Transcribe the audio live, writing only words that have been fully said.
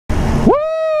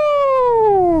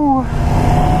Woo!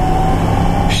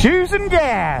 Shoes and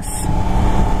gas.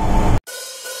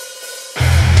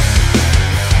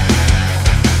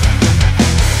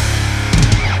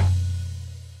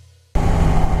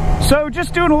 So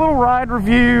just doing a little ride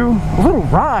review, a little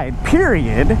ride,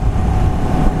 period.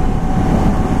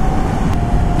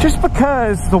 Just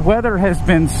because the weather has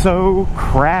been so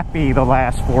crappy the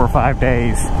last 4 or 5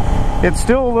 days. It's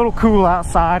still a little cool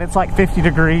outside, it's like 50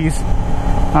 degrees.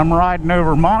 I'm riding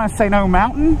over Montesano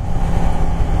Mountain,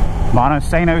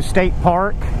 Montesano State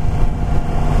Park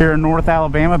here in North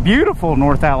Alabama, beautiful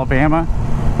North Alabama.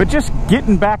 But just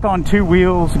getting back on two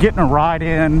wheels, getting a ride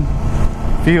in,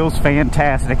 feels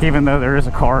fantastic, even though there is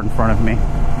a car in front of me.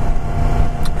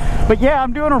 But yeah,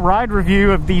 I'm doing a ride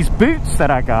review of these boots that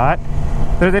I got.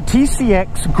 They're the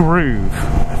TCX Groove.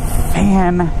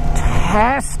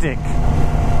 Fantastic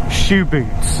shoe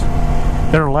boots.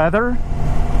 They're leather.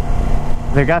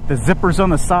 They got the zippers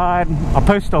on the side. I'll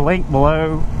post a link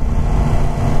below.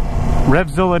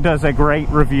 Revzilla does a great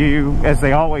review, as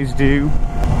they always do.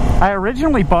 I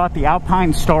originally bought the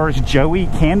Alpine Stars Joey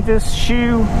canvas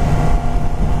shoe,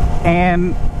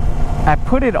 and I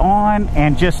put it on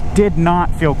and just did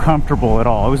not feel comfortable at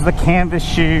all. It was the canvas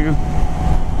shoe,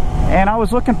 and I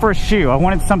was looking for a shoe. I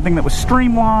wanted something that was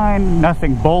streamlined,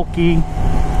 nothing bulky,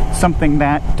 something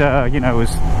that, you know,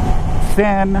 is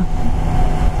thin,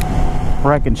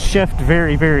 where I can shift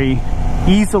very, very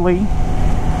easily.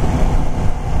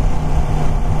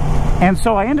 And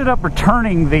so I ended up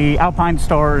returning the Alpine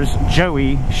Stars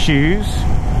Joey shoes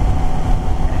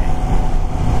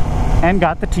and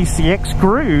got the TCX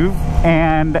Groove,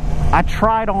 and I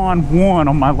tried on one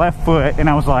on my left foot and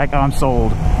I was like, oh, I'm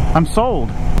sold. I'm sold.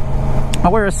 I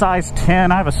wear a size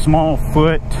 10. I have a small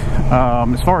foot.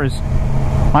 As far as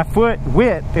my foot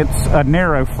width, it's a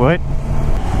narrow foot,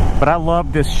 but I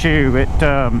love this shoe.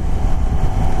 I've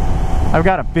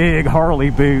got a big Harley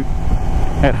boot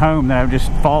at home that I've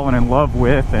just fallen in love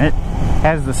with, and it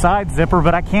has the side zipper,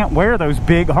 but I can't wear those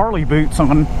big Harley boots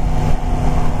on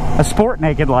a sport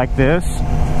naked like this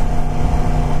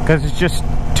because it's just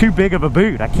too big of a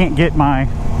boot. I can't get my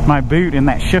boot in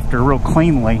that shifter real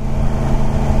cleanly.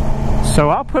 So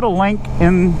I'll put a link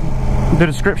in the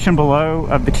description below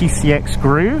of the TCX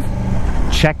Groove.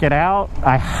 Check it out.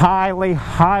 I highly,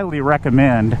 highly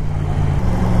recommend.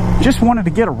 Just wanted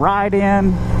to get a ride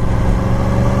in.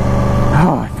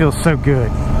 Oh, it feels so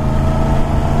good.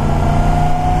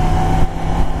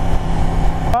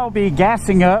 I'll be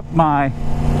gassing up my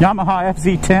Yamaha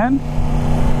FZ10,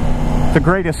 the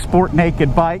greatest sport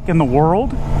naked bike in the world,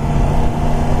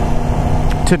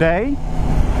 today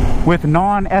with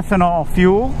non-ethanol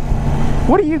fuel.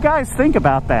 What do you guys think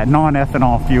about that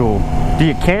non-ethanol fuel? Do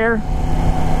you care?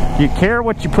 Do you care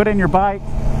what you put in your bike?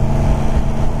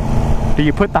 Do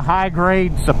you put the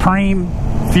high-grade Supreme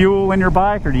fuel in your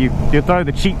bike, or do you throw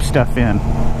the cheap stuff in?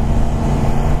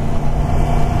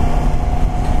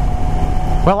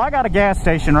 Well, I got a gas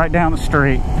station right down the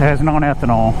street that has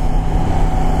non-ethanol,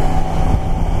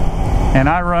 and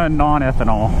I run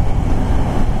non-ethanol.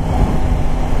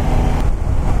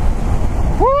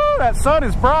 Woo, that sun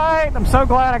is bright. I'm so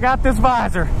glad I got this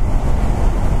visor.